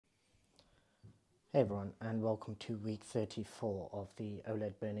Hey everyone, and welcome to week 34 of the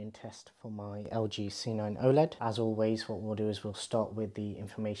OLED burn-in test for my LG C9 OLED. As always, what we'll do is we'll start with the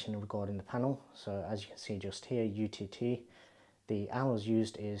information regarding the panel. So as you can see just here, UTT, the hours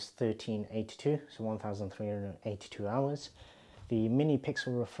used is 1382, so 1382 hours. The mini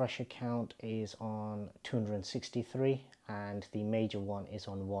pixel refresher count is on 263 and the major one is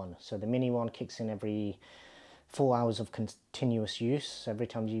on 1. So the mini one kicks in every 4 hours of continuous use. So every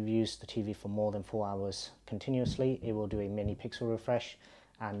time you've used the TV for more than 4 hours continuously, it will do a mini pixel refresh.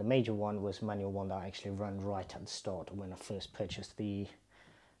 And the major one was manual one that I actually ran right at the start when I first purchased the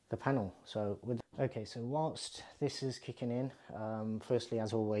panel. So whilst this is kicking in, firstly,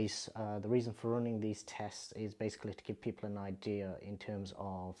 as always, the reason for running these tests is basically to give people an idea in terms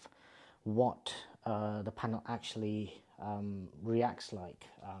of what the panel actually reacts like.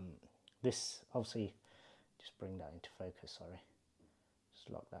 This obviously, just bring that into focus, sorry, just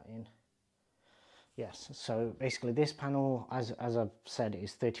lock that in. Yes, so basically this panel, as I've said,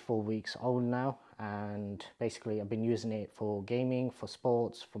 is 34 weeks old now, and basically I've been using it for gaming, for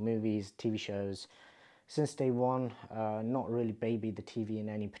sports, for movies, TV shows since day one. Not really babied the TV in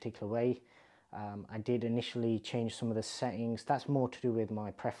any particular way. I did initially change some of the settings. That's more to do with my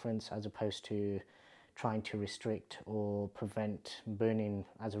preference as opposed to trying to restrict or prevent burn-in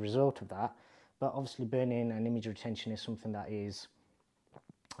as a result of that. But obviously burn-in and image retention is something that is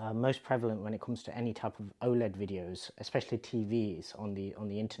most prevalent when it comes to any type of OLED videos, especially TVs on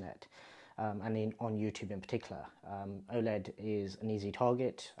the internet, and on YouTube in particular. OLED is an easy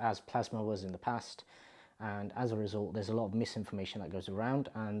target, as plasma was in the past, and as a result there's a lot of misinformation that goes around.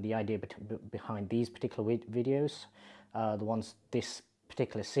 And the idea behind these particular videos, this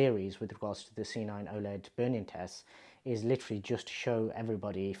particular series with regards to the C9 OLED burn-in tests, is literally just to show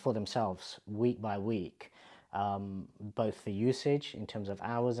everybody for themselves week by week both the usage in terms of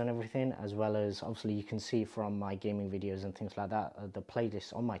hours and everything, as well as obviously you can see from my gaming videos and things like that, the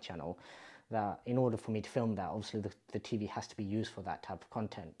playlist on my channel, that in order for me to film that, obviously the TV has to be used for that type of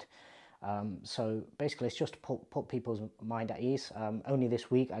content. So basically it's just to put people's mind at ease. Only this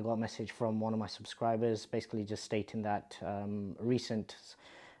week I got a message from one of my subscribers basically just stating that recent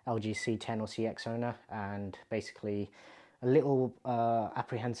LG C10 or CX owner, and basically a little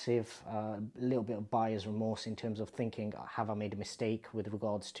apprehensive, a little bit of buyer's remorse in terms of thinking, have I made a mistake with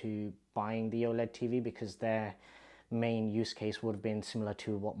regards to buying the OLED TV, because their main use case would have been similar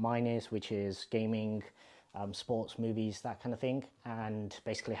to what mine is, which is gaming, sports, movies, that kind of thing. And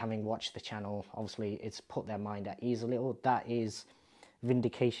basically having watched the channel, obviously it's put their mind at ease a little. That is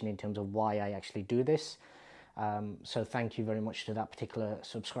vindication in terms of why I actually do this. So thank you very much to that particular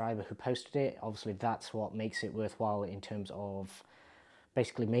subscriber who posted it. Obviously that's what makes it worthwhile in terms of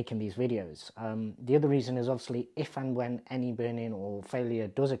basically making these videos. The other reason is obviously if and when any burn-in or failure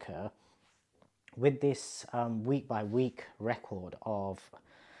does occur, with this week by week record of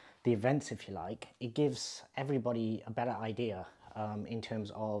the events, if you like, it gives everybody a better idea in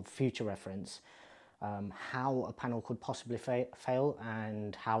terms of future reference, how a panel could possibly fail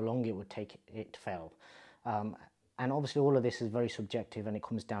and how long it would take it to fail. And obviously all of this is very subjective and it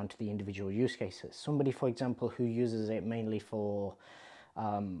comes down to the individual use cases. Somebody, for example, who uses it mainly for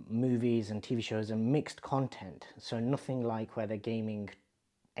movies and TV shows and mixed content, so nothing like where they're gaming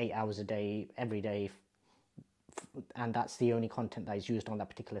 8 hours a day, every day, and that's the only content that is used on that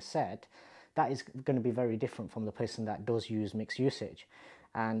particular set, that is going to be very different from the person that does use mixed usage.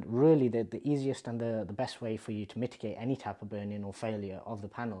 And really the easiest and the best way for you to mitigate any type of burn-in or failure of the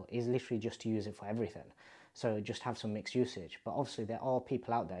panel is literally just to use it for everything. So just have some mixed usage. But obviously there are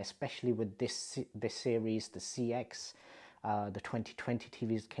people out there, especially with this series, the CX, the 2020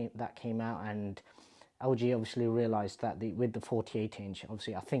 TVs that came out, and LG obviously realized that with the 48-inch,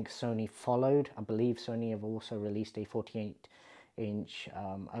 obviously I think Sony followed. I believe Sony have also released a 48-inch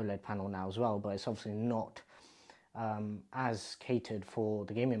OLED panel now as well, but it's obviously not as catered for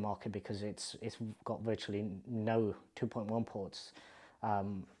the gaming market because it's got virtually no 2.1 ports,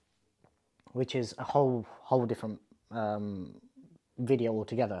 which is a whole different video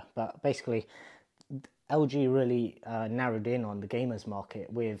altogether. But basically LG really narrowed in on the gamers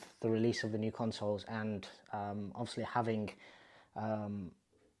market with the release of the new consoles, and obviously having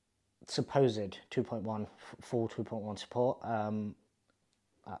supposed 2.1 full 2.1 support.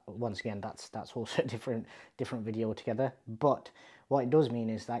 Once again, that's also a different video altogether. But what it does mean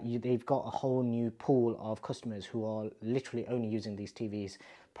is that they've got a whole new pool of customers who are literally only using these TVs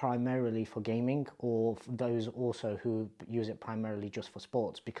primarily for gaming, or those also who use it primarily just for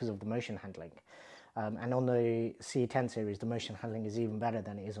sports because of the motion handling. And on the C10 series, the motion handling is even better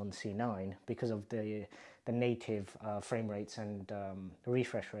than it is on the C9 because of the the native frame rates and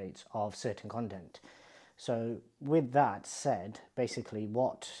refresh rates of certain content. So with that said, basically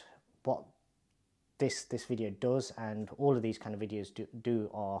what this video does, and all of these kind of videos do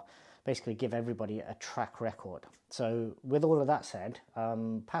are basically give everybody a track record. So with all of that said,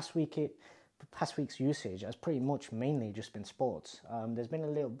 past week's usage has pretty much mainly just been sports. There's been a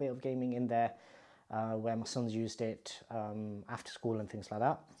little bit of gaming in there where my son's used it after school and things like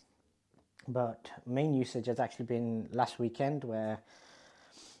that. But main usage has actually been last weekend, where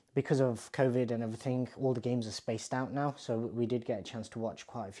because of COVID and everything, all the games are spaced out now. So we did get a chance to watch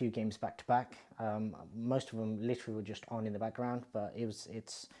quite a few games back to back. Most of them literally were just on in the background, but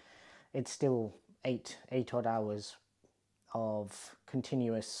it's still eight odd hours of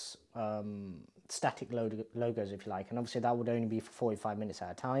continuous static logos, if you like. And obviously that would only be for 45 minutes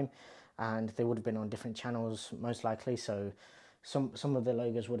at a time, and they would have been on different channels most likely. So some of the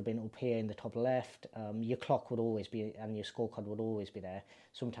logos would have been up here in the top left. Your clock would always be, and your scorecard would always be there.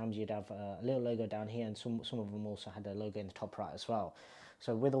 Sometimes you'd have a little logo down here, and some of them also had a logo in the top right as well.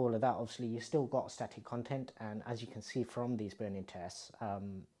 So with all of that, obviously you still got static content, and as you can see from these burn-in tests,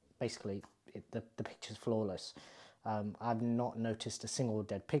 basically the picture's flawless. I've not noticed a single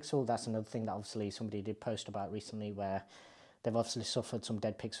dead pixel. That's another thing that obviously somebody did post about recently, where they've obviously suffered some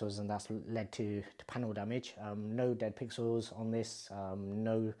dead pixels, and that's led to panel damage. No dead pixels on this,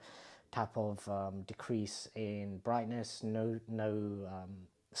 no type of decrease in brightness, no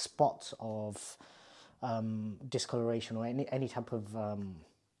spots of discoloration or any type of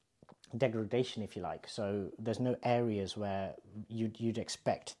degradation, if you like. So there's no areas where you'd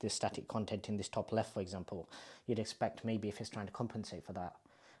expect the static content in this top left, for example. You'd expect maybe if it's trying to compensate for that.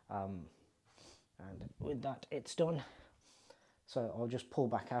 And with that, it's done. So I'll just pull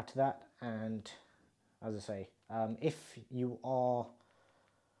back out of that, and as I say, if you are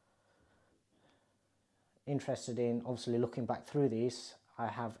interested in obviously looking back through these, I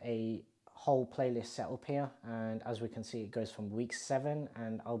have a whole playlist set up here, and as we can see, it goes from week 7,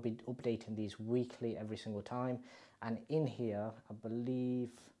 and I'll be updating these weekly every single time. And in here, I believe,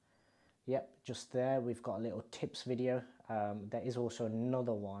 yep, just there, we've got a little tips video. There is also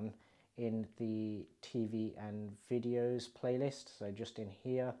another one in the TV and videos playlist. So just in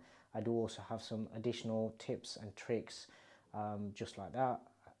here, I do also have some additional tips and tricks, just like that.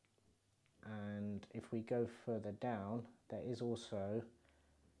 And if we go further down, there is also,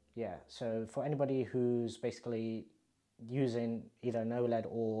 yeah, so for anybody who's basically using either an OLED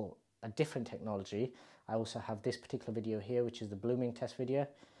or a different technology, I also have this particular video here, which is the blooming test video.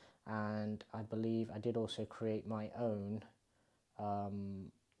 And I believe I did also create my own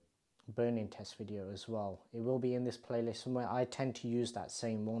burn-in test video as well. It will be in this playlist somewhere. I tend to use that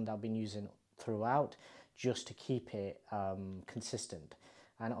same one that I've been using throughout, just to keep it consistent.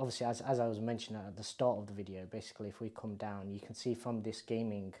 And obviously, as I was mentioning at the start of the video, basically if we come down, you can see from this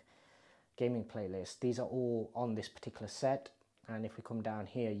gaming playlist, these are all on this particular set. And if we come down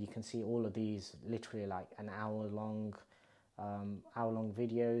here, you can see all of these literally like an hour long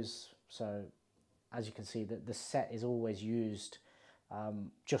videos. So as you can see, that the set is always used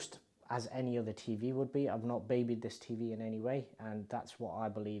just as any other TV would be. I've not babied this TV in any way, and that's what I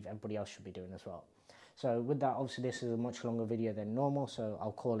believe everybody else should be doing as well. So with that, obviously this is a much longer video than normal, so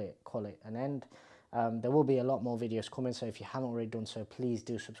I'll call it an end. There will be a lot more videos coming, so if you haven't already done so, please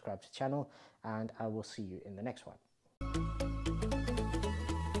do subscribe to the channel, and I will see you in the next one.